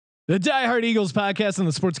The Diehard Eagles podcast on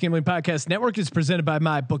the Sports Gambling Podcast Network is presented by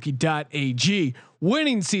MyBookie.ag.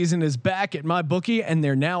 Winning season is back at MyBookie, and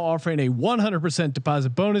they're now offering a 100%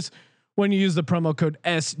 deposit bonus when you use the promo code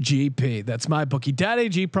SGP. That's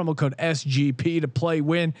MyBookie.ag, promo code SGP to play,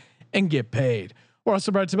 win, and get paid. We're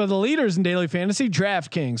also brought to you by the leaders in daily fantasy,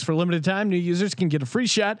 DraftKings. For a limited time, new users can get a free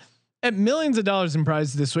shot at millions of dollars in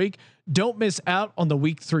prizes this week. Don't miss out on the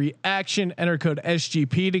week 3 action. Enter code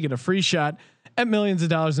SGP to get a free shot at millions of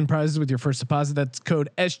dollars in prizes with your first deposit. That's code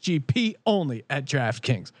SGP only at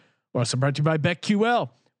DraftKings. We're also brought to you by BetQL.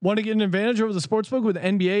 Want to get an advantage over the sportsbook with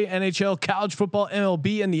NBA, NHL, college football,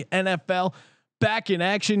 MLB, and the NFL back in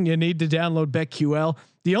action? You need to download BetQL,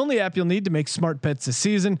 the only app you'll need to make smart bets this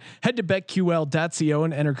season. Head to betql.co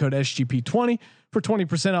and enter code SGP20 for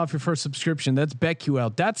 20% off your first subscription. That's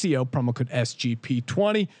betql.co, promo code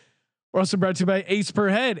SGP20. We're also brought to you by Ace Per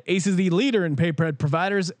Head. Ace is the leader in pay per head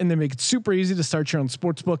providers, and they make it super easy to start your own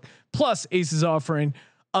sportsbook. Plus, Ace is offering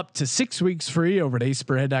up to 6 weeks free over at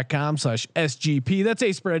aceperhead.com/SGP. That's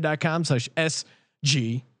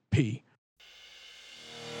aceperhead.com/SGP.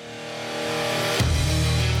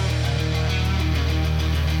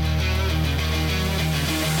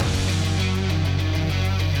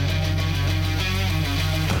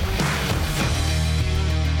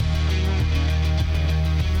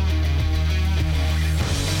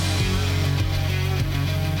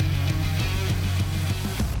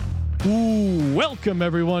 Welcome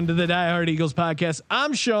everyone to the Diehard Eagles podcast.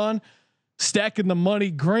 I'm Sean, stacking the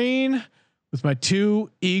money green with my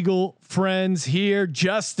two Eagle friends here.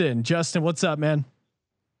 Justin, what's up, man?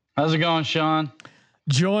 How's it going, Sean?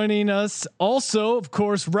 Joining us also, of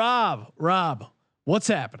course, Rob. Rob, what's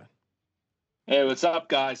happening? Hey, what's up,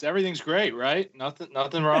 guys? Everything's great, right?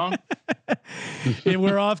 Nothing wrong. And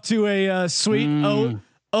we're off to a sweet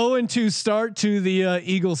 0-2 start to the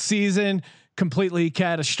Eagles season. Completely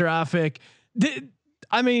catastrophic.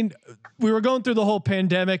 I mean, we were going through the whole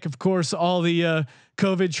pandemic. Of course, all the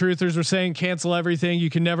COVID truthers were saying cancel everything. You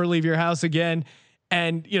can never leave your house again.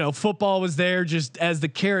 And, you know, football was there just as the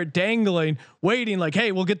carrot dangling, waiting like,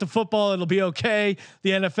 hey, we'll get the football. It'll be okay.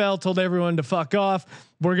 The NFL told everyone to fuck off.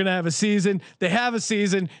 We're going to have a season. They have a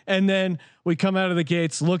season. And then we come out of the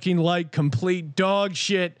gates looking like complete dog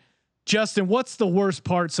shit. Justin, what's the worst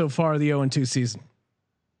part so far of the 0-2 season?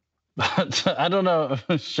 I don't know.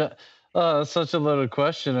 Such a loaded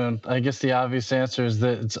question, and I guess the obvious answer is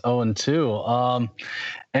that it's 0-2.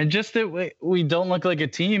 And just that we don't look like a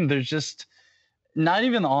team. There's just not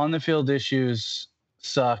even on the field issues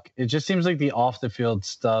suck. It just seems like the off the field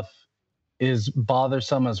stuff is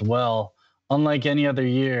bothersome as well. Unlike any other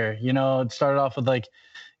year, you know, it started off with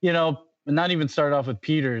not even started off with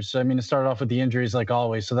Peters. I mean, it started off with the injuries like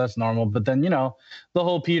always, so that's normal. But then, you know, the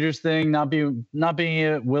whole Peters thing, not being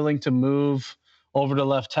willing to move over to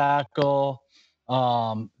left tackle,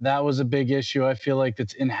 that was a big issue. I feel like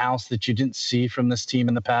that's in-house that you didn't see from this team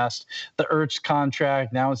in the past. The Ertz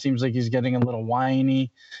contract, now it seems like he's getting a little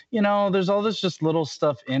whiny. You know, there's all this just little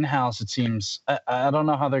stuff in-house, it seems. I don't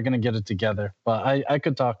know how they're going to get it together, but I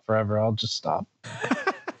could talk forever. I'll just stop.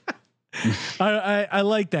 I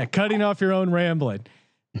like that, cutting off your own rambling.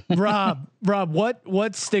 Rob,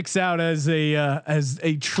 what sticks out as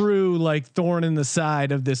a true like thorn in the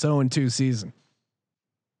side of this 0-2 season?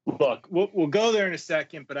 Look, we'll go there in a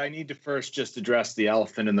second, but I need to first just address the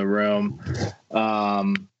elephant in the room.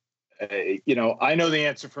 You know, I know the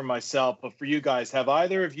answer for myself, but for you guys, have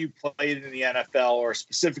either of you played in the NFL or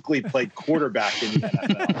specifically played quarterback in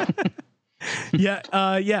the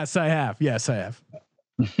NFL? Yes, I have. Yes, I have.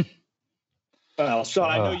 Well, Sean,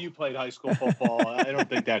 I know you played high school football. I don't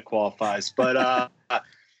think that qualifies. But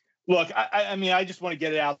look, I mean, I just want to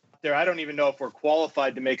get it out there. I don't even know if we're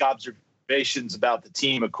qualified to make observations about the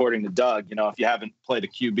team, according to Doug. You know, if you haven't played a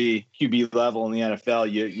QB level in the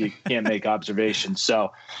NFL, you can't make observations.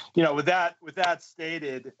 So, you know, with that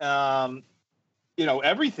stated, you know,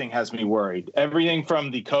 everything has me worried. Everything from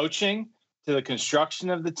the coaching to the construction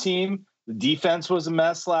of the team. The defense was a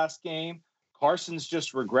mess last game. Carson's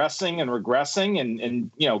just regressing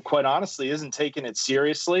and you know, quite honestly, isn't taking it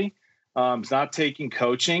seriously. He's not taking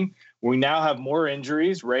coaching. We now have more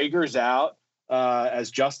injuries. Rager's out.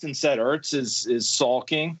 As Justin said, Ertz is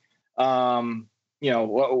sulking. You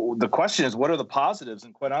know, the question is, what are the positives?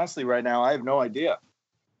 And quite honestly, right now, I have no idea.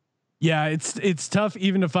 Yeah, it's tough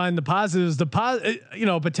even to find the positives.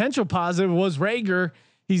 Potential positive was Rager.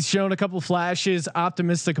 He's shown a couple flashes,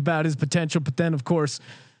 optimistic about his potential, but then of course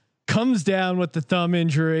comes down with the thumb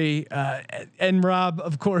injury. And Rob,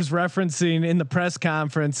 of course, referencing in the press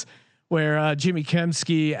conference where Jimmy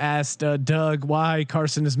Kemsky asked Doug why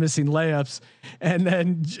Carson is missing layups, and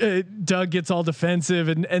then Doug gets all defensive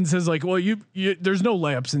and says like, "Well, you there's no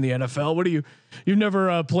layups in the NFL. What do you've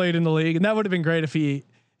never played in the league?" And that would have been great if he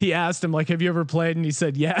asked him like, "Have you ever played?" And he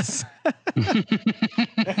said yes.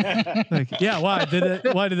 Like, yeah, why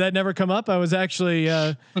did that never come up? I was actually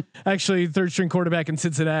third string quarterback in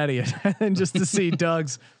Cincinnati, and just to see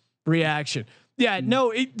Doug's reaction. Yeah,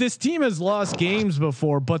 no, this team has lost games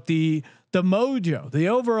before, but the mojo, the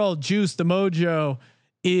overall juice, the mojo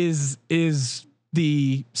is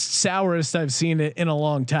the sourest I've seen it in a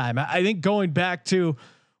long time. I think going back to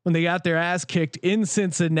when they got their ass kicked in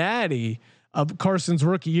Cincinnati of Carson's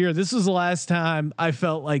rookie year, this was the last time I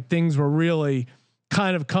felt like things were really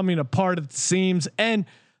kind of coming apart at the seams. And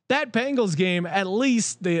that Bengals game, at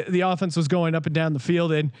least the offense was going up and down the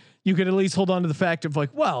field, and you could at least hold on to the fact of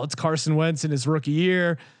like, well, it's Carson Wentz in his rookie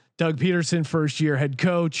year, Doug Peterson, first year head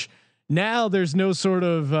coach. Now there's no sort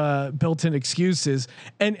of built-in excuses,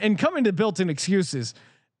 and coming to built-in excuses,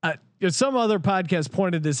 some other podcast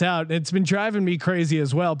pointed this out, and it's been driving me crazy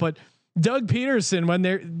as well. But Doug Peterson,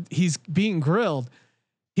 when he's being grilled,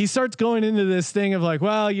 he starts going into this thing of like,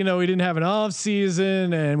 well, we didn't have an off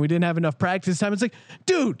season and we didn't have enough practice time. It's like,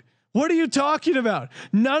 dude, what are you talking about?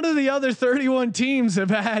 None of the other 31 teams have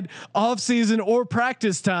had off season or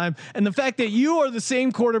practice time. And the fact that you are the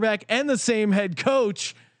same quarterback and the same head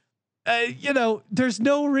coach, there's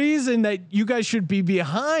no reason that you guys should be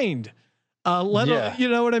behind. You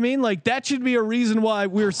know what I mean? Like that should be a reason why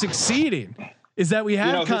we're succeeding, is that we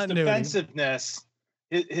have continuity.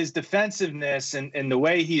 His defensiveness and the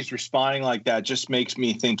way he's responding like that just makes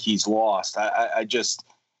me think he's lost. I just,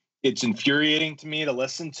 it's infuriating to me to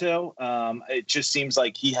listen to. It just seems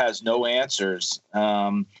like he has no answers.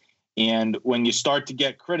 And when you start to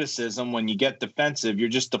get criticism, when you get defensive, you're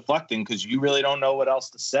just deflecting because you really don't know what else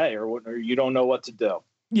to say or you don't know what to do.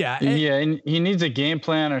 Yeah. And he needs a game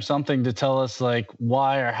plan or something to tell us like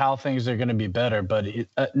why or how things are going to be better. But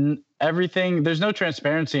everything, there's no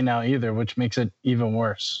transparency now either, which makes it even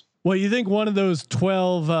worse. Well, you think one of those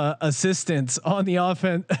 12 assistants on the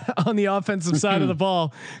offensive side of the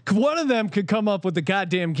ball, one of them could come up with the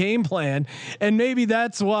goddamn game plan, and maybe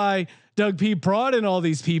that's why Doug P brought in all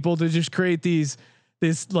these people to just create this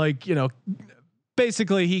like,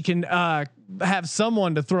 basically he can have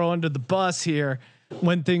someone to throw under the bus here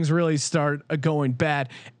when things really start going bad.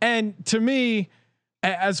 And to me,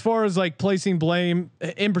 as far as like placing blame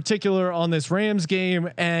in particular on this Rams game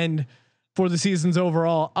and for the seasons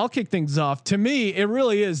overall, I'll kick things off. To me, it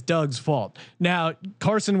really is Doug's fault. Now,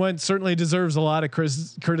 Carson Wentz certainly deserves a lot of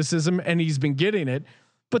criticism, and he's been getting it.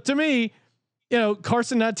 But to me,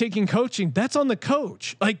 Carson not taking coaching, that's on the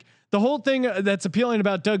coach. Like the whole thing that's appealing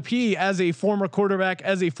about Doug P as a former quarterback,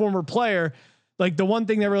 as a former player, like the one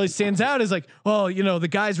thing that really stands out is like, oh, the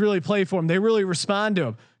guys really play for him. They really respond to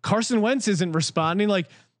him. Carson Wentz isn't responding. Like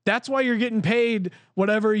that's why you're getting paid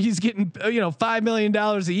whatever he's getting, $5 million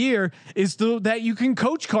a year is that you can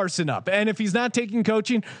coach Carson up. And if he's not taking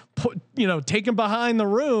coaching, take him behind the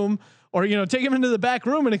room or, take him into the back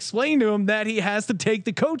room and explain to him that he has to take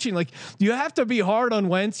the coaching. Like you have to be hard on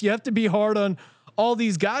Wentz. You have to be hard on all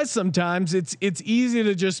these guys. Sometimes it's easy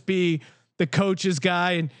to just be the coach's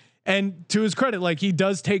guy. And to his credit, like he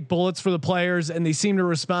does take bullets for the players and they seem to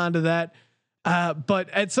respond to that. But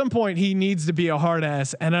at some point he needs to be a hard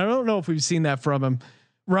ass. And I don't know if we've seen that from him.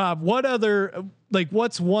 Rob,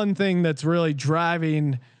 what's one thing that's really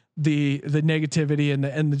driving the negativity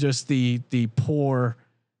and just the poor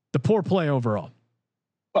play overall?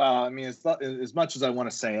 Well, I mean, it's not, as much as I want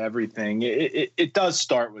to say everything, it does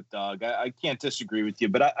start with Doug. I can't disagree with you,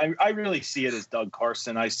 but I really see it as Doug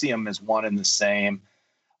Carson. I see him as one and the same.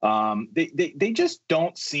 They just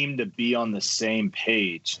don't seem to be on the same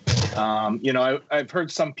page. I've heard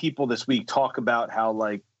some people this week talk about how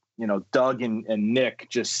Doug and Nick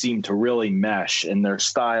just seem to really mesh in their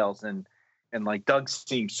styles. And like Doug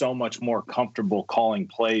seems so much more comfortable calling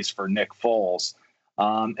plays for Nick Foles.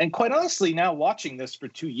 And quite honestly, now watching this for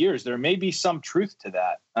 2 years, there may be some truth to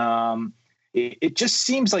that. It just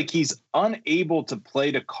seems like he's unable to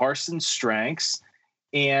play to Carson's strengths.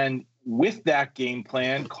 And with that game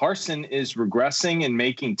plan, Carson is regressing and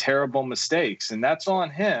making terrible mistakes, and that's on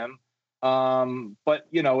him. But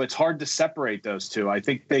it's hard to separate those two. I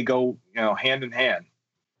think they go, hand in hand.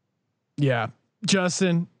 Yeah.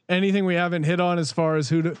 Justin, anything we haven't hit on as far as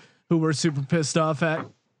who we're super pissed off at?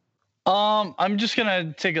 I'm just going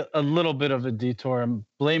to take a little bit of a detour and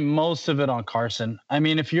blame most of it on Carson. I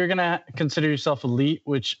mean, if you're going to consider yourself elite,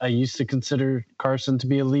 which I used to consider Carson to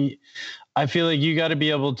be elite, I feel like you got to be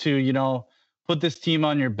able to, put this team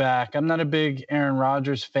on your back. I'm not a big Aaron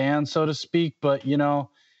Rodgers fan, so to speak, but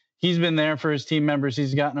he's been there for his team members.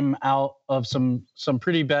 He's gotten them out of some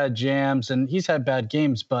pretty bad jams, and he's had bad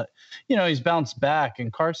games, but he's bounced back.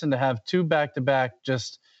 And Carson to have 2 back-to-back,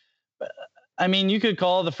 just, I mean, you could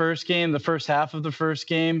call the first half of the first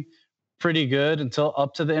game pretty good until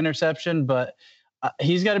up to the interception, but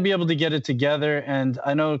he's got to be able to get it together. And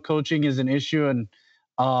I know coaching is an issue, and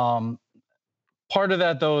part of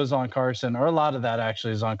that though is on Carson, or a lot of that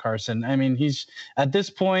actually is on Carson. I mean, he's at this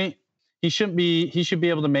point, he should be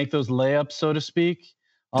able to make those layups, so to speak.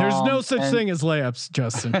 There's no such thing as layups,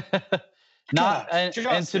 Justin. And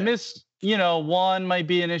to miss, one might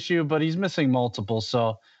be an issue, but he's missing multiple.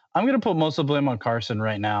 So I'm going to put most of the blame on Carson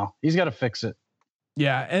right now. He's got to fix it.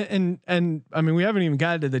 Yeah. And I mean, we haven't even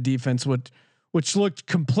gotten to the defense, which looked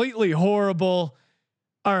completely horrible.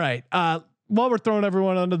 All right. While we're throwing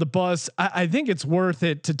everyone under the bus, I think it's worth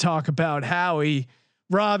it to talk about Howie.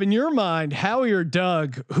 Rob, in your mind, Howie or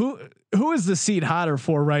Doug, who is the seat hotter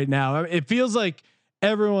for right now? It feels like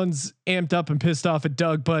everyone's amped up and pissed off at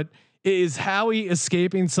Doug, but is Howie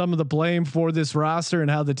escaping some of the blame for this roster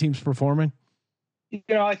and how the team's performing?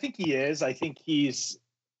 I think he is. I think he's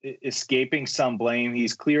escaping some blame.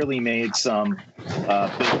 He's clearly made some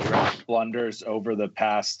big draft blunders over the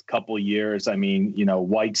past couple years. I mean,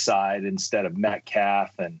 Whiteside instead of Metcalf,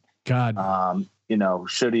 and God,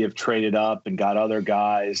 should he have traded up and got other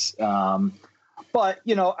guys? But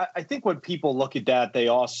I think when people look at that, they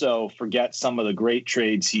also forget some of the great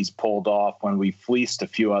trades he's pulled off when we fleeced a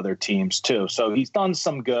few other teams too. So he's done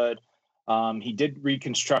some good. He did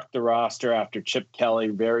reconstruct the roster after Chip Kelly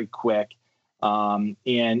very quick. And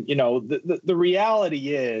the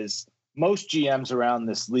reality is most GMs around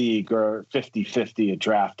this league are 50-50 at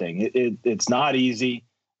drafting. It's not easy.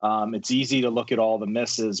 It's easy to look at all the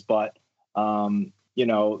misses, but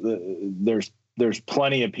there's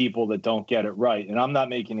plenty of people that don't get it right. And I'm not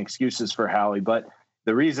making excuses for Howie, but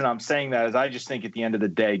the reason I'm saying that is I just think at the end of the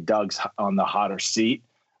day, Doug's on the hotter seat.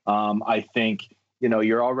 I think,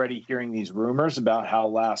 you're already hearing these rumors about how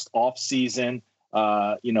last offseason,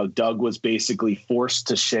 Doug was basically forced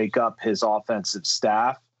to shake up his offensive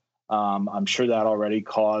staff. I'm sure that already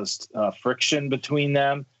caused friction between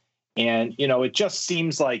them. And, it just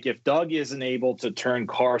seems like if Doug isn't able to turn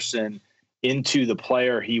Carson into the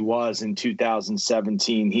player he was in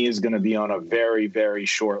 2017, he is going to be on a very, very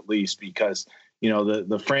short leash because,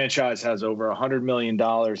 the franchise has over $100 million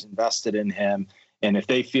invested in him. And if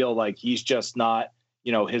they feel like he's just not,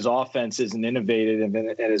 his offense isn't innovative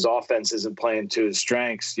and his offense isn't playing to his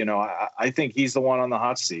strengths, I think he's the one on the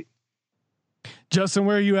hot seat. Justin,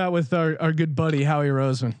 where are you at with our good buddy, Howie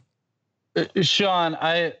Roseman? Sean,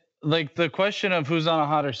 I like the question of who's on a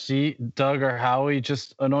hotter seat, Doug or Howie,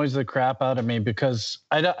 just annoys the crap out of me because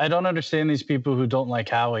I don't understand these people who don't like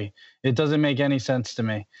Howie. It doesn't make any sense to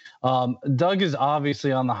me. Doug is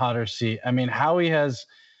obviously on the hotter seat. I mean, Howie has,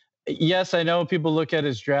 yes, I know people look at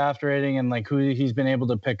his draft rating and like who he's been able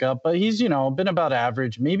to pick up, but he's, been about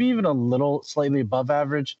average, maybe even a little slightly above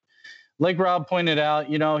average. Like Rob pointed out,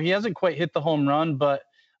 he hasn't quite hit the home run, but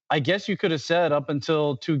I guess you could have said up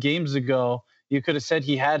until 2 games ago, you could have said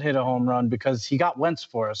he had hit a home run because he got Wentz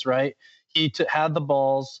for us, right? He had the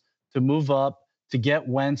balls to move up, to get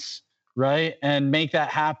Wentz, right? And make that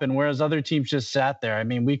happen, whereas other teams just sat there. I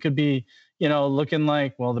mean, we could be, looking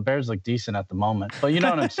like, well, the Bears look decent at the moment, but you know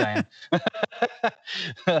what I'm saying?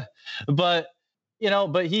 But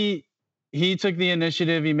he took the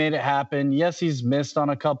initiative. He made it happen. Yes, he's missed on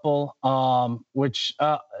a couple, which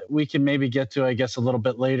we can maybe get to, I guess, a little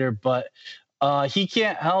bit later, but he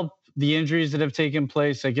can't help the injuries that have taken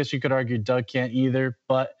place. I guess you could argue Doug can't either,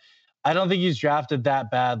 but I don't think he's drafted that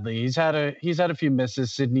badly. He's had a few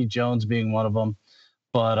misses, Sidney Jones being one of them.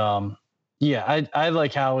 But I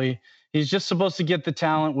like Howie. He's just supposed to get the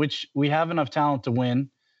talent, which we have enough talent to win,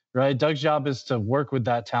 right? Doug's job is to work with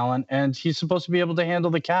that talent, and he's supposed to be able to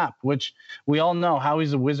handle the cap, which we all know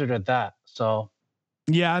Howie's a wizard at that. So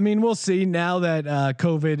yeah, I mean, we'll see now that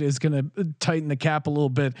COVID is going to tighten the cap a little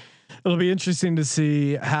bit. It'll be interesting to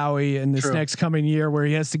see Howie in this next coming year where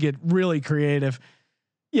he has to get really creative.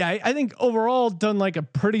 Yeah, I think overall done like a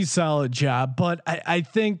pretty solid job, but I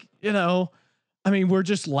think, we're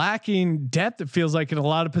just lacking depth. It feels like in a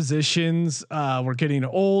lot of positions, we're getting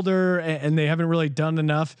older and they haven't really done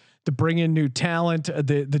enough to bring in new talent.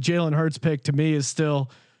 The Jalen Hurts pick to me is still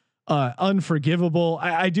unforgivable.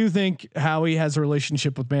 I do think Howie has a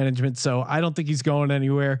relationship with management, so I don't think he's going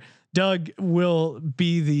anywhere. Doug will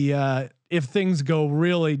be the if things go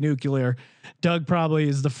really nuclear, Doug probably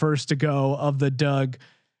is the first to go of the Doug,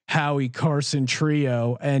 Howie, Carson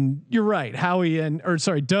trio. And you're right,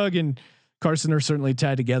 Doug and Carson are certainly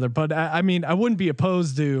tied together. But I mean, I wouldn't be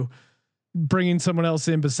opposed to bringing someone else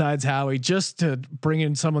in besides Howie, just to bring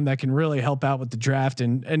in someone that can really help out with the draft.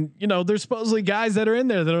 And there's supposedly guys that are in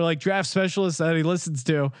there that are like draft specialists that he listens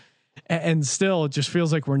to, and still it just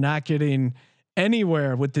feels like we're not getting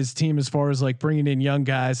anywhere with this team as far as like bringing in young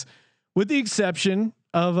guys, with the exception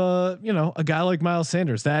of a guy like Miles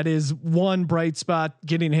Sanders. That is one bright spot,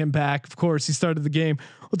 getting him back. Of course, he started the game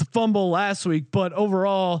with a fumble last week, but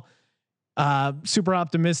overall, super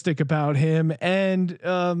optimistic about him. And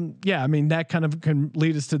I mean, that kind of can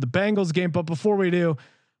lead us to the Bengals game. But before we do,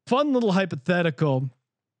 fun little hypothetical.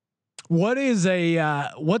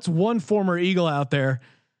 What's one former Eagle out there?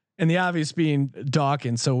 And the obvious being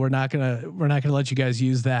Dawkins. So we're not gonna let you guys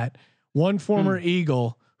use that. One former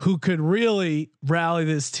Eagle who could really rally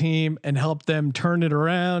this team and help them turn it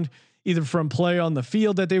around, either from play on the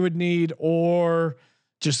field that they would need or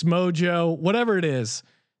just mojo, whatever it is.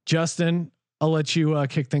 Justin, I'll let you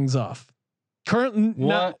kick things off.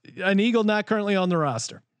 Not an Eagle, not currently on the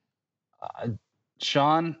roster.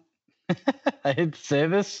 Sean, I hate to say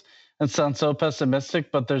this, it sounds so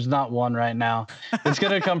pessimistic, but there's not one right now. It's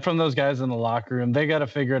going to come from those guys in the locker room. They got to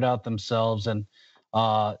figure it out themselves and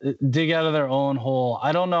dig out of their own hole.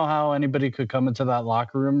 I don't know how anybody could come into that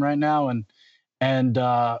locker room right now and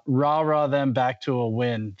rah them back to a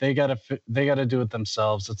win. They got to do it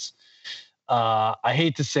themselves. It's I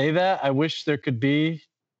hate to say that. I wish there could be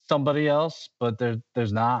somebody else, but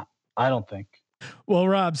there's not. I don't think. Well,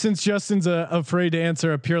 Rob, since Justin's afraid to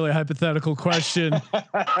answer a purely hypothetical question,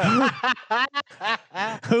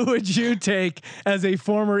 who would you take as a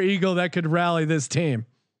former Eagle that could rally this team?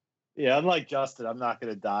 Yeah, unlike Justin, I'm not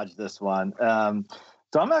going to dodge this one.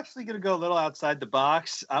 So I'm actually going to go a little outside the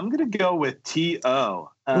box. I'm going to go with T.O.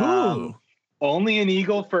 Only an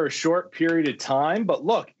Eagle for a short period of time, but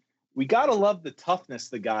look, we got to love the toughness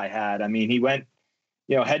the guy had. I mean, he went,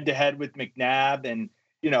 head to head with McNabb, and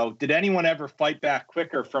did anyone ever fight back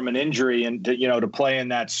quicker from an injury and to play in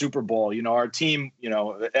that Super Bowl? Our team,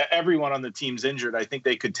 everyone on the team's injured. I think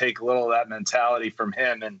they could take a little of that mentality from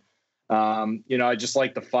him. And, I just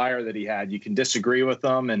like the fire that he had. You can disagree with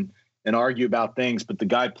him and argue about things, but the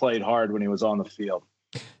guy played hard when he was on the field.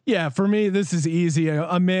 Yeah. For me, this is easy.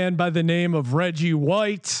 A man by the name of Reggie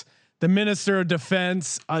White, the Minister of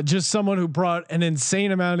Defense, just someone who brought an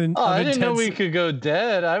insane amount of I didn't know we could go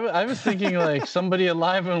dead. I was thinking like somebody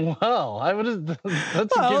alive and well.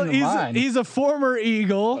 He's a former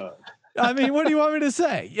Eagle. I mean, what do you want me to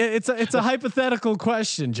say? It's a hypothetical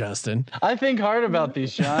question, Justin. I think hard about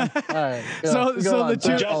these, Sean. All right.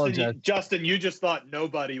 Justin, you just thought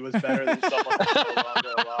nobody was better than someone who's no longer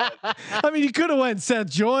alive. I mean, you could have went Seth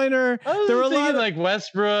Joyner. There were a lot like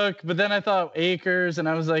Westbrook, but then I thought Akers, and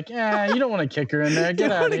I was like, yeah, you don't want a kicker in there.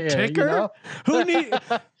 Get out of here. Kicker?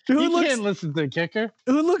 Who can't listen to a kicker?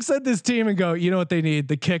 Who looks at this team and go, you know what they need?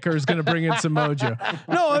 The kicker is going to bring in some mojo.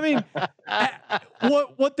 No, I mean,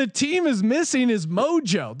 what the team is missing is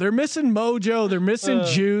mojo. They're missing mojo. They're missing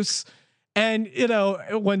juice. And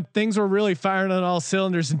when things were really firing on all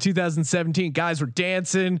cylinders in 2017, guys were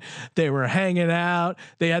dancing, they were hanging out,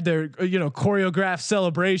 they had their choreographed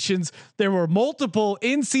celebrations. There were multiple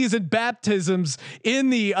in-season baptisms in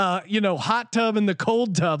the hot tub and the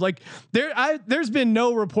cold tub. Like there's been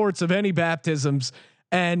no reports of any baptisms,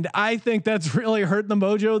 and I think that's really hurting the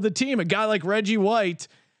mojo of the team. A guy like Reggie White,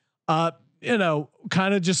 kind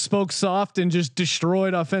of just spoke soft and just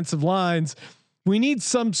destroyed offensive lines. We need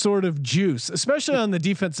some sort of juice, especially on the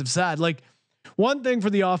defensive side. Like one thing for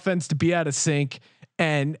the offense to be out of sync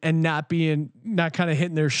and not kind of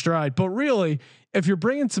hitting their stride. But really, if you're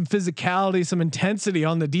bringing some physicality, some intensity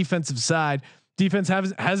on the defensive side, defense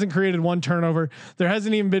hasn't created one turnover. There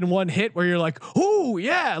hasn't even been one hit where you're like, oh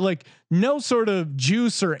yeah, like no sort of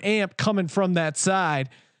juice or amp coming from that side.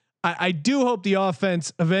 I do hope the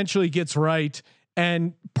offense eventually gets right,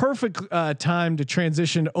 and perfect time to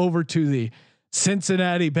transition over to the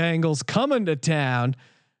Cincinnati Bengals coming to town.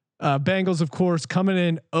 Bengals, of course, coming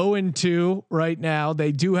in 0-2 right now.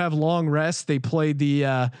 They do have long rest. They played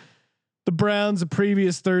the Browns the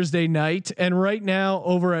previous Thursday night, and right now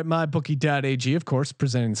over at mybookie.ag, of course,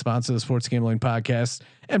 presenting sponsor of the Sports Gambling Podcast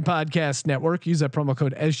and Podcast Network. Use that promo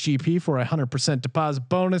code SGP for 100% deposit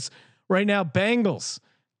bonus. Right now, Bengals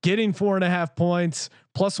getting 4.5 points,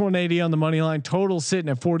 plus 180 on the money line. Total sitting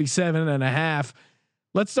at 47.5.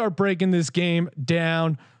 Let's start breaking this game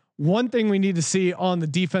down. One thing we need to see on the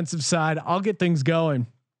defensive side, I'll get things going.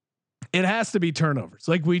 It has to be turnovers.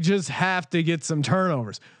 Like we just have to get some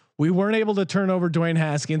turnovers. We weren't able to turn over Dwayne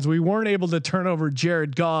Haskins. We weren't able to turn over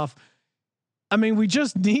Jared Goff. I mean, we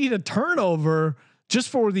just need a turnover just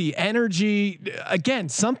for the energy, again,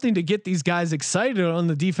 something to get these guys excited on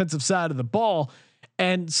the defensive side of the ball.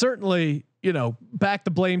 And certainly, back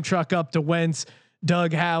the blame truck up to Wentz,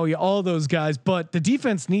 Doug, Howie, all those guys. But the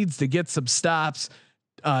defense needs to get some stops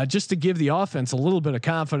just to give the offense a little bit of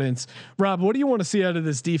confidence. Rob, what do you want to see out of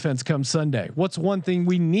this defense come Sunday? What's one thing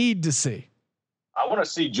we need to see? I want to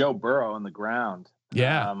see Joe Burrow on the ground.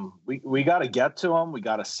 Yeah. We got to get to him. We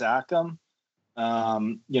got to sack him.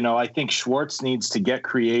 I think Schwartz needs to get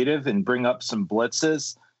creative and bring up some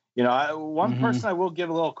blitzes. One person I will give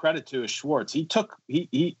a little credit to is Schwartz.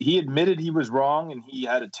 He admitted he was wrong and he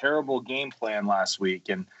had a terrible game plan last week.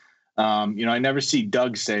 And, I never see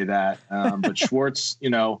Doug say that. But Schwartz,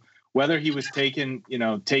 whether he was taking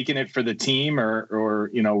it for the team or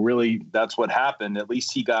really that's what happened, at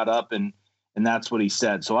least he got up and that's what he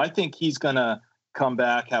said. So I think he's going to come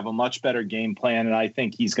back, have a much better game plan. And I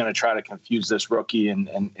think he's going to try to confuse this rookie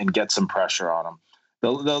and get some pressure on him.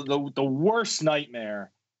 The worst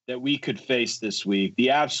nightmare that we could face this week, the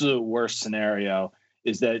absolute worst scenario,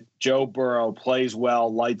 is that Joe Burrow plays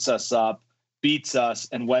well, lights us up, beats us,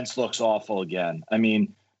 and Wentz looks awful again. I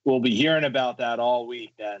mean, we'll be hearing about that all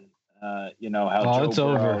week then. How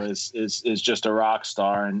Joe Burrow is just a rock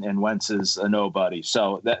star and Wentz is a nobody.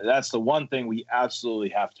 So that's the one thing we absolutely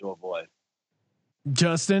have to avoid.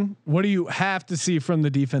 Justin, what do you have to see from the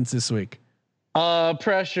defense this week?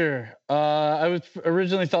 Pressure. I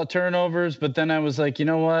originally thought turnovers, but then I was like, you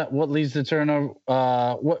know what leads to turnover?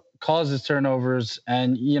 What causes turnovers?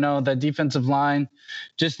 And that defensive line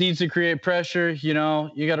just needs to create pressure. You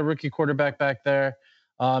got a rookie quarterback back there.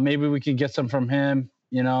 Maybe we can get some from him,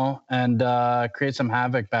 and create some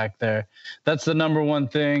havoc back there. That's the number one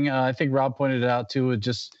thing. I think Rob pointed it out too, with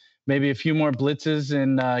just maybe a few more blitzes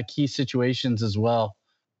in key situations as well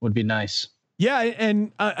would be nice. Yeah,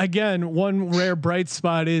 and again, one rare bright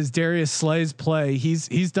spot is Darius Slay's play.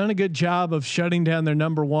 He's done a good job of shutting down their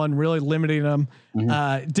number one, really limiting them.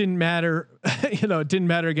 It didn't matter, it didn't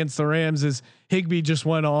matter against the Rams as Higbee just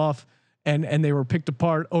went off and they were picked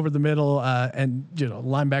apart over the middle, and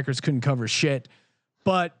linebackers couldn't cover shit.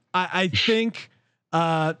 But I think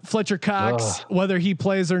Fletcher Cox, whether he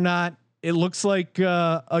plays or not, it looks like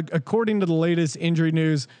according to the latest injury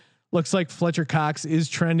news, looks like Fletcher Cox is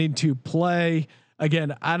trending to play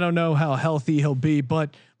again. I don't know how healthy he'll be,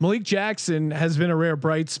 but Malik Jackson has been a rare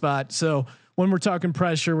bright spot. So when we're talking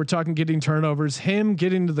pressure, we're talking getting turnovers, him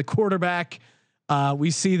getting to the quarterback.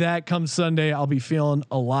 We see that come Sunday. I'll be feeling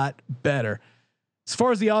a lot better. As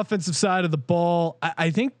far as the offensive side of the ball, I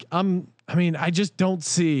just don't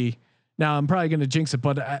see. Now I'm probably going to jinx it,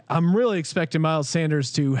 but I'm really expecting Miles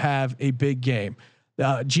Sanders to have a big game.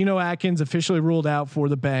 Geno Atkins officially ruled out for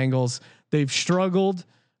the Bengals. They've struggled,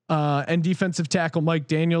 and defensive tackle Mike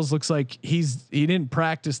Daniels looks like he didn't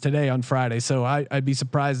practice today on Friday, so I'd be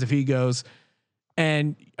surprised if he goes.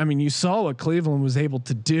 And I mean, you saw what Cleveland was able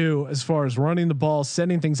to do as far as running the ball,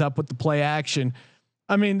 setting things up with the play action.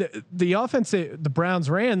 I mean, the offense that the Browns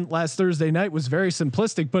ran last Thursday night was very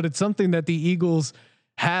simplistic, but it's something that the Eagles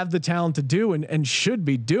have the talent to do and should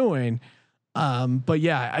be doing. But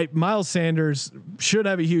yeah, Miles Sanders should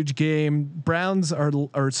have a huge game. Bengals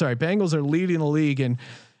are leading the league in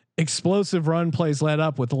explosive run plays led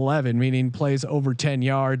up with 11, meaning plays over 10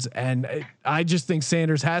 yards. And I just think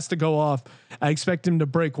Sanders has to go off. I expect him to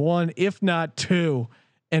break one, if not two,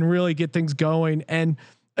 and really get things going. And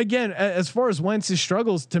again, as far as Wentz's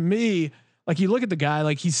struggles, to me, like you look at the guy,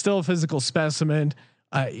 like he's still a physical specimen.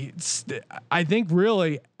 I think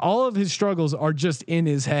really all of his struggles are just in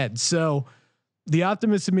his head. So the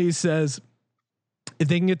optimist in me says if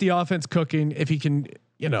they can get the offense cooking, if he can,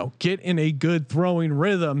 get in a good throwing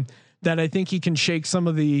rhythm, that I think he can shake some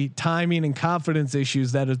of the timing and confidence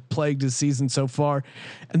issues that have plagued his season so far.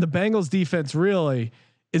 And the Bengals defense really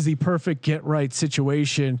is the perfect get right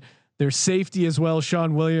situation. Their safety as well,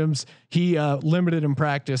 Sean Williams, he limited in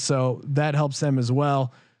practice, so that helps them as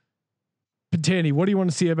well. Patani, what do you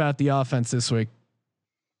want to see about the offense this week?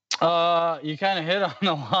 You kind of hit on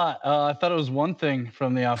a lot. I thought it was one thing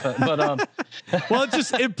from the offense, but well,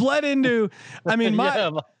 it bled into. I mean,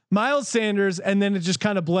 Miles Sanders, and then it just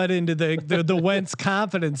kind of bled into the Wentz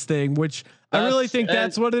confidence thing, which I really think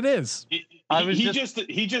that's what it is. He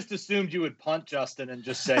just assumed you would punt, Justin, and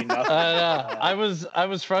just say nothing. I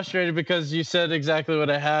was frustrated because you said exactly what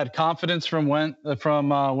I had. Confidence from Wentz,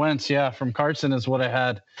 from Carson is what I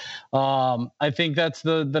had. I think that's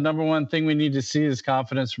the number one thing we need to see is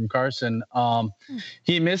confidence from Carson.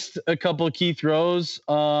 He missed a couple of key throws,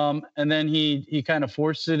 and then he kind of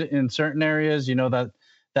forced it in certain areas.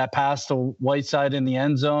 That pass to Whiteside in the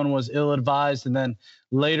end zone was ill-advised, and then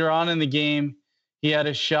later on in the game, he had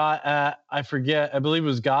a shot at, I forget, I believe it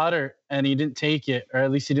was Goddard, and he didn't take it, or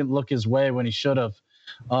at least he didn't look his way when he should have.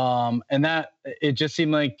 And that it just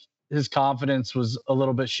seemed like his confidence was a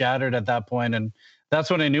little bit shattered at that point, and that's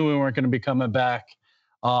when I knew we weren't going to be coming back.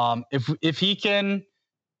 If he can,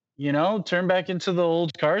 turn back into the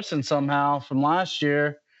old Carson somehow from last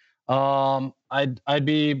year, I'd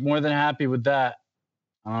be more than happy with that.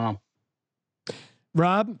 I don't know.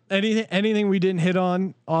 Rob, anything we didn't hit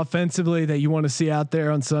on offensively that you want to see out there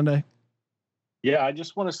on Sunday? Yeah, I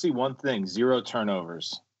just want to see one thing: 0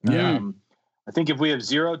 turnovers. Yeah. I think if we have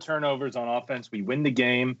 0 turnovers on offense, we win the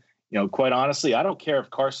game. Quite honestly, I don't care if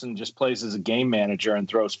Carson just plays as a game manager and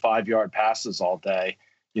throws 5-yard passes all day,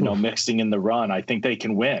 mixing in the run. I think they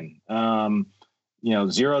can win. 0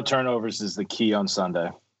 turnovers is the key on Sunday.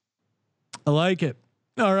 I like it.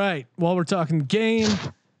 All right. While we're talking game,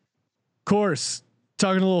 of course,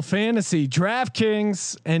 talking a little fantasy,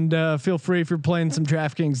 DraftKings, and feel free if you're playing some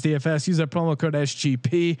DraftKings DFS, use that promo code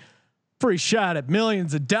SGP. Free shot at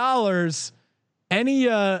millions of dollars. Any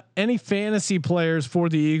fantasy players for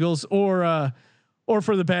the Eagles or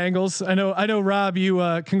for the Bengals? I know Rob, you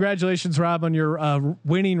congratulations Rob on your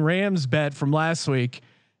winning Rams bet from last week.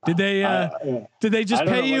 Did they just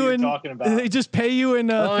pay you in? Did they just pay you in?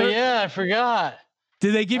 I forgot.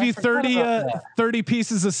 Did they give you 30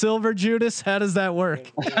 pieces of silver, Judas? How does that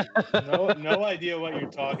work? No idea what you're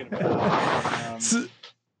talking about.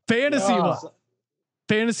 Fantasy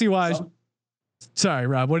wise. Sorry,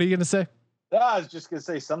 Rob. What are you going to say? I was just gonna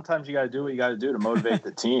say sometimes you got to do what you got to do to motivate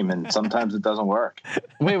the team, and sometimes it doesn't work.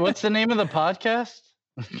 Wait, what's the name of the podcast?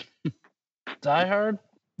 Diehard.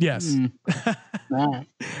 Yes.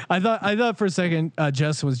 I thought for a second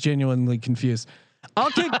Jess was genuinely confused.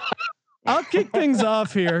 I'll kick things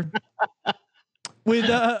off here with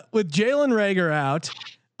Jalen Reagor out.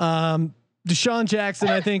 Deshaun Jackson,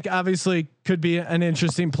 I think obviously could be an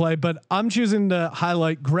interesting play, but I'm choosing to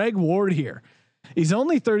highlight Greg Ward here. He's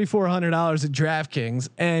only $3,400 at DraftKings,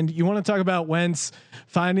 and you want to talk about Wentz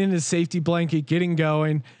finding his safety blanket, getting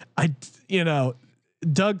going.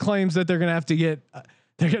 Doug claims that they're going to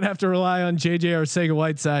have to rely on JJ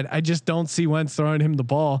Arcega-Whiteside. I just don't see Wentz throwing him the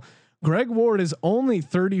ball. Greg Ward is only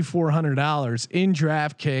 $3,400 in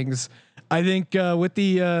DraftKings. I think with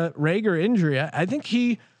the Reagor injury, I think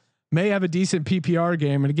he may have a decent PPR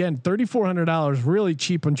game. And again, $3,400 really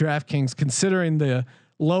cheap on DraftKings, considering the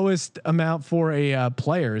lowest amount for a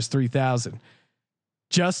player is 3,000.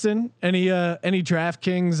 Justin, any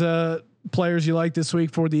DraftKings players you like this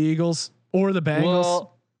week for the Eagles or the Bengals?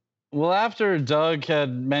 Well, after Doug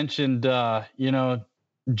had mentioned,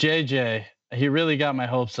 JJ, he really got my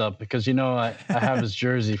hopes up because I have his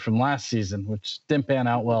jersey from last season, which didn't pan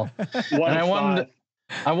out well. And I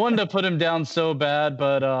wanted to put him down so bad,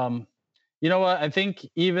 but you know what? I think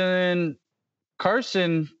even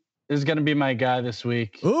Carson is going to be my guy this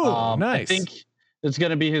week. Ooh, nice. I think it's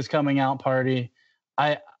going to be his coming out party.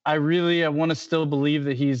 I want to still believe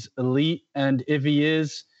that he's elite, and if he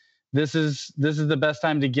is, this is the best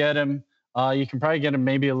time to get him. You can probably get him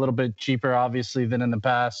maybe a little bit cheaper, obviously, than in the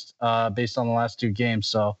past, based on the last 2 games.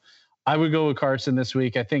 So I would go with Carson this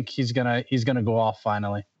week. I think he's gonna go off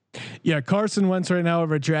finally. Yeah, Carson Wentz right now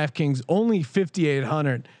over at DraftKings only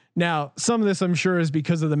 5,800. Now, some of this I'm sure is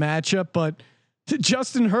because of the matchup, but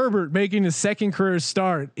Justin Herbert making his second career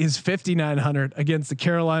start is 5,900 against the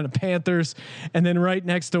Carolina Panthers, and then right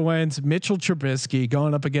next to Wentz, Mitchell Trubisky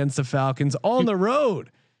going up against the Falcons on the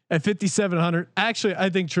road at 5,700. Actually, I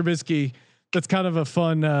think Trubisky, that's kind of a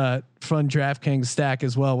fun DraftKings stack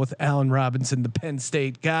as well with Allen Robinson, the Penn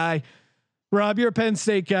State guy. Rob, you're a Penn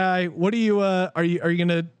State guy. What do you are you going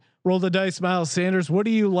to roll the dice, Miles Sanders? What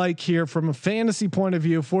do you like here from a fantasy point of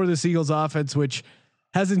view for this Eagles offense, which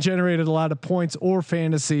hasn't generated a lot of points or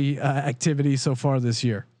fantasy activity so far this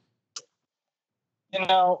year?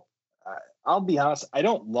 I'll be honest. I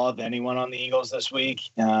don't love anyone on the Eagles this week.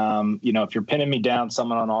 If you're pinning me down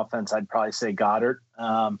someone on offense, I'd probably say Goddard.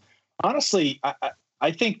 Honestly,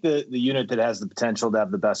 I think the unit that has the potential to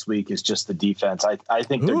have the best week is just the defense. I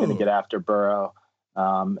think they're going to get after Burrow.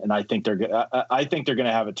 And I think they're going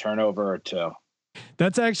to have a turnover or 2.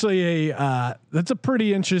 That's actually that's a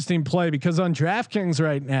pretty interesting play because on DraftKings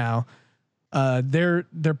right now,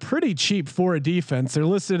 they're pretty cheap for a defense. They're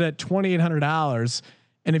listed at $2,800,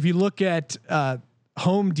 and if you look at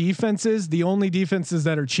home defenses, the only defenses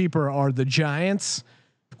that are cheaper are the Giants,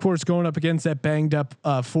 of course, going up against that banged up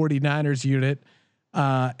 49ers unit,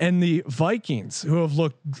 and the Vikings, who have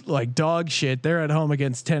looked like dog shit. They're at home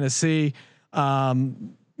against Tennessee.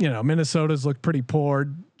 Minnesota's look pretty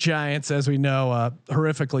poor. Giants, as we know,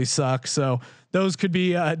 horrifically suck. So those could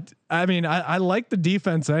be. I like the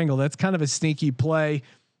defense angle. That's kind of a sneaky play.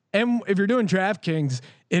 And if you're doing DraftKings,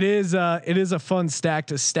 it is a fun stack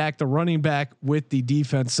to stack the running back with the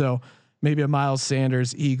defense. So maybe a Miles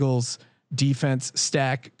Sanders Eagles defense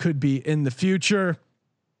stack could be in the future.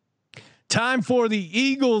 Time for the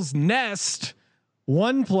Eagles nest.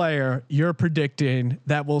 One player you're predicting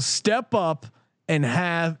that will step up and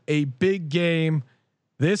have a big game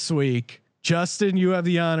this week. Justin, you have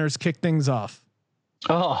the honors. Kick things off.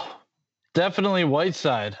 Oh, definitely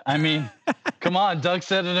Whiteside. I mean, come on, Doug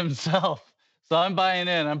said it himself. So I'm buying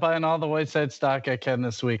in. I'm buying all the Whiteside stock I can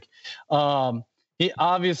this week.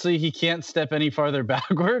 He can't step any farther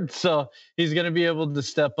backward, so he's going to be able to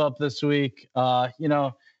step up this week.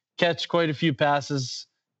 Catch quite a few passes,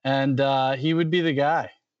 and he would be the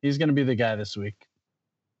guy. He's going to be the guy this week.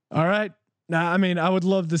 All right. Now, I would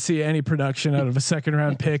love to see any production out of a second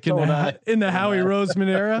round pick in the Howie Roseman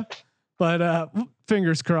era, but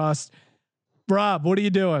fingers crossed. Rob, what are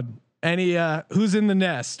you doing? Who's in the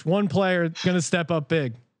nest? One player going to step up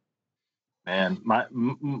big. Man,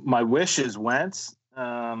 my wish is Wentz.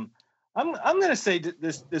 I'm going to say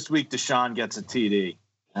this week Deshaun gets a TD.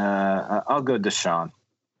 I'll go Deshaun.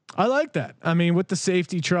 I like that. With the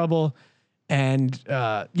safety trouble, and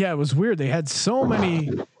it was weird. They had so many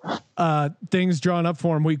things drawn up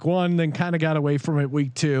for him week one, then kind of got away from it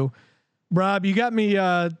week two. Rob, you got me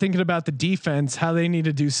thinking about the defense, how they need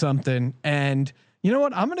to do something. And you know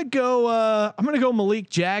what? I'm gonna go Malik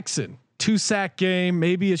Jackson. 2-sack game,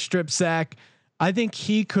 maybe a strip sack. I think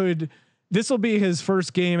he could. This will be his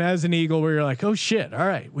first game as an Eagle where you're like, oh shit, all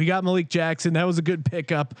right, we got Malik Jackson. That was a good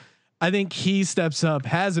pickup. I think he steps up,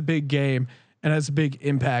 has a big game, and has a big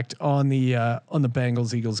impact on the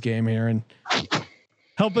Bengals Eagles game here, and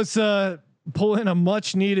help us pull in a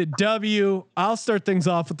much needed W. I'll start things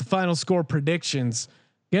off with the final score predictions.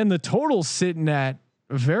 Again, the total's sitting at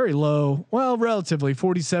very low, relatively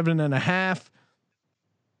 47.5.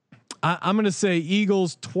 I'm going to say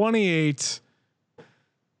Eagles 28,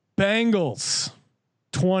 Bengals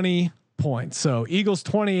 20 points. So Eagles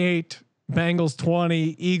 28, Bengals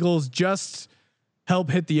 20. Eagles just help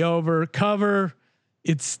hit the over cover.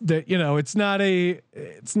 It's not a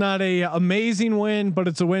amazing win, but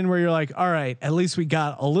it's a win where you're like, all right, at least we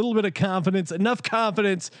got a little bit of confidence, enough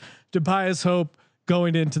confidence to buy us hope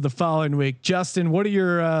going into the following week. Justin, what's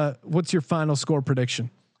your final score prediction?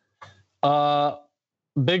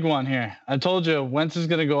 Big one here. I told you Wentz is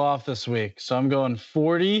going to go off this week. So I'm going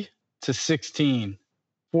 40-16,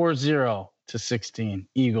 40-16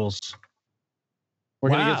 Eagles. We're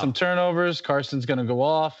going to get some turnovers. Carson's going to go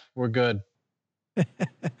off. We're good.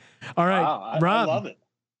 All right. Wow, Rob, I love it.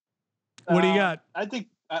 What do you got? I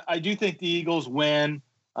do think the Eagles win.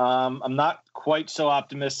 I'm not quite so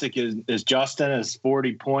optimistic as Justin as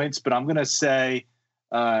 40 points, but I'm going to say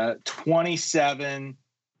 27-9.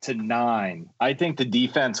 I think the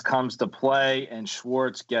defense comes to play and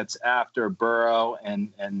Schwartz gets after Burrow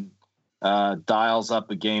and dials up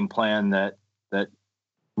a game plan that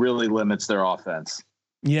really limits their offense.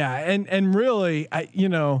 Yeah. And really,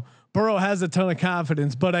 Burrow has a ton of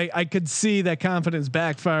confidence, but I could see that confidence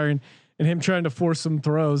backfiring and him trying to force some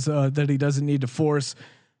throws that he doesn't need to force.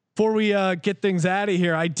 Before we get things out of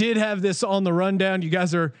here, I did have this on the rundown. You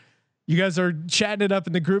guys are chatting it up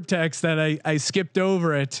in the group text that I skipped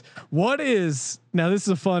over it. Now this is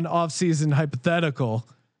a fun off-season hypothetical,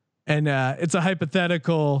 and it's a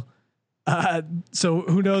hypothetical. So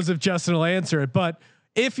who knows if Justin will answer it, but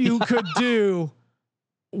if you could do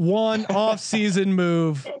one off-season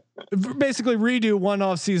move, basically redo one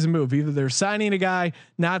off-season move, either they're signing a guy,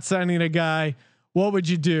 not signing a guy, what would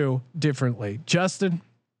you do differently? Justin?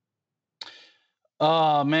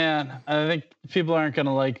 Oh man, I think people aren't going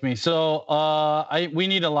to like me. So we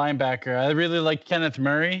need a linebacker. I really like Kenneth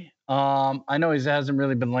Murray. I know he hasn't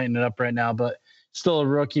really been lighting it up right now, but still a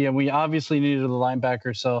rookie, and we obviously needed a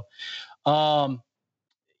linebacker. So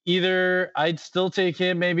either I'd still take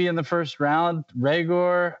him maybe in the first round.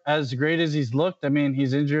 Reagor, as great as he's looked,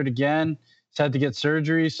 he's injured again. He's had to get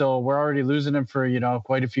surgery, so we're already losing him for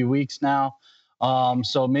quite a few weeks now.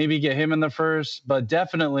 So maybe get him in the first, but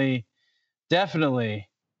definitely,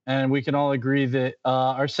 and we can all agree that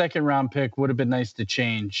our second round pick would have been nice to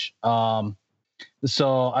change.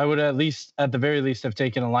 So I would at the very least have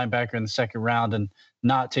taken a linebacker in the second round and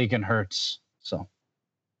not taken Hurts. So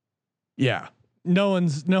yeah, no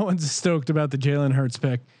one's stoked about the Jalen Hurts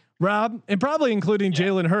pick, Rob, and probably including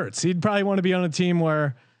Jalen Hurts. He'd probably want to be on a team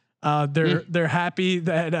where they're happy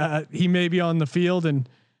that he may be on the field, and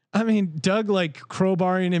I mean, Doug like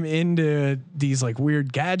crowbarring him into these like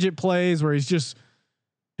weird gadget plays where he's just,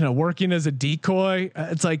 working as a decoy.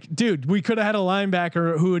 It's like, dude, we could have had a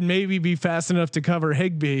linebacker who would maybe be fast enough to cover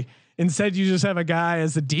Higbee. Instead, you just have a guy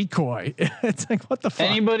as a decoy. It's like, what the fuck?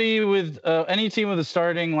 Anybody with any team with a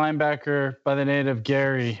starting linebacker by the name of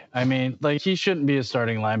Gary, I mean, like he shouldn't be a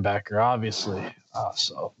starting linebacker, obviously.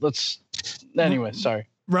 So let's. Anyway, sorry,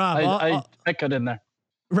 Rob. I cut in there.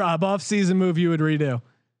 Rob, off-season move you would redo.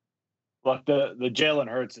 Look, the Jalen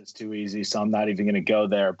Hurts is too easy, so I'm not even going to go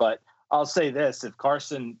there. But I'll say this: if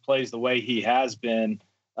Carson plays the way he has been,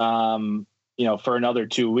 for another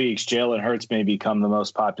 2 weeks, Jalen Hurts may become the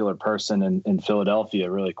most popular person in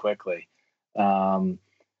Philadelphia really quickly.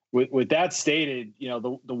 With that stated,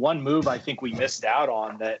 the one move I think we missed out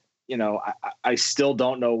on that, I still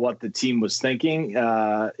don't know what the team was thinking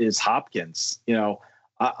is Hopkins.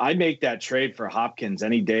 I make that trade for Hopkins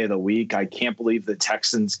any day of the week. I can't believe the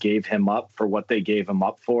Texans gave him up for what they gave him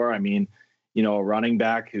up for. I mean, a running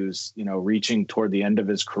back who's, reaching toward the end of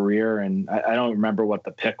his career. And I don't remember what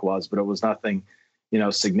the pick was, but it was nothing,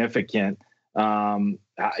 significant.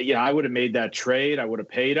 I would have made that trade. I would have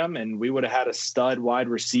paid him and we would have had a stud wide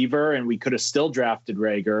receiver and we could have still drafted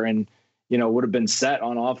Rager and, would have been set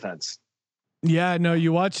on offense. Yeah, no,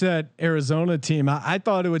 you watch that Arizona team. I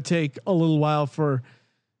thought it would take a little while for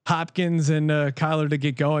Hopkins and Kyler to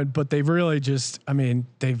get going, but they've really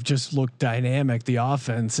they've just looked dynamic, the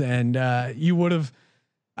offense. And you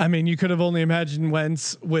could have only imagined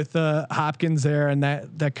Wentz with Hopkins there, and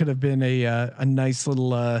that could have been a nice little.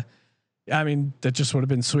 That just would have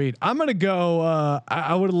been sweet. I'm gonna go.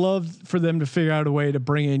 I would have loved for them to figure out a way to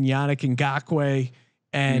bring in Yannick Ngakoue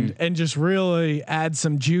and just really add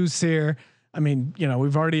some juice here. I mean,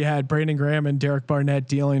 we've already had Brandon Graham and Derek Barnett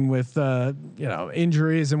dealing with,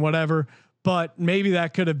 injuries and whatever, but maybe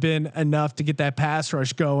that could have been enough to get that pass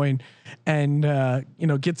rush going and,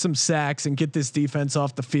 get some sacks and get this defense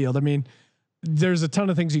off the field. I mean, there's a ton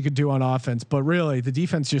of things you could do on offense, but really the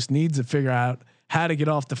defense just needs to figure out how to get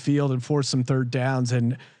off the field and force some third downs.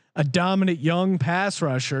 And a dominant young pass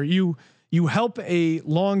rusher, you help a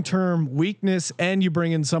long-term weakness and you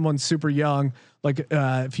bring in someone super young. Like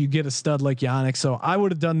if you get a stud like Yannick. So I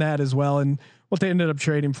would have done that as well. And what they ended up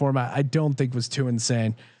trading for him, I don't think was too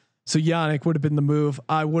insane. So Yannick would have been the move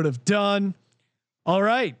I would have done. All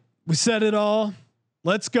right. We said it all.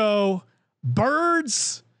 Let's go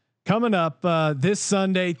Birds coming up this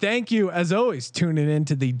Sunday. Thank you as always tuning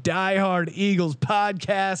into the Diehard Eagles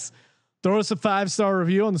podcast. Throw us a 5-star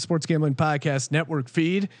review on the Sports Gambling Podcast Network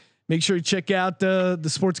feed. Make sure you check out the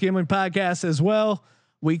Sports Gambling Podcast as well.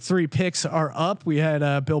 Week 3 picks are up. We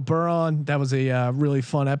had Bill Burr on. That was a really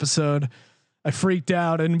fun episode. I freaked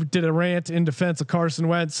out and did a rant in defense of Carson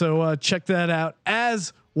Wentz. So check that out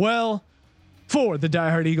as well. For the Die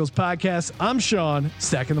Hard Eagles podcast, I'm Sean,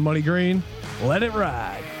 stacking the money green. Let it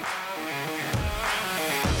ride.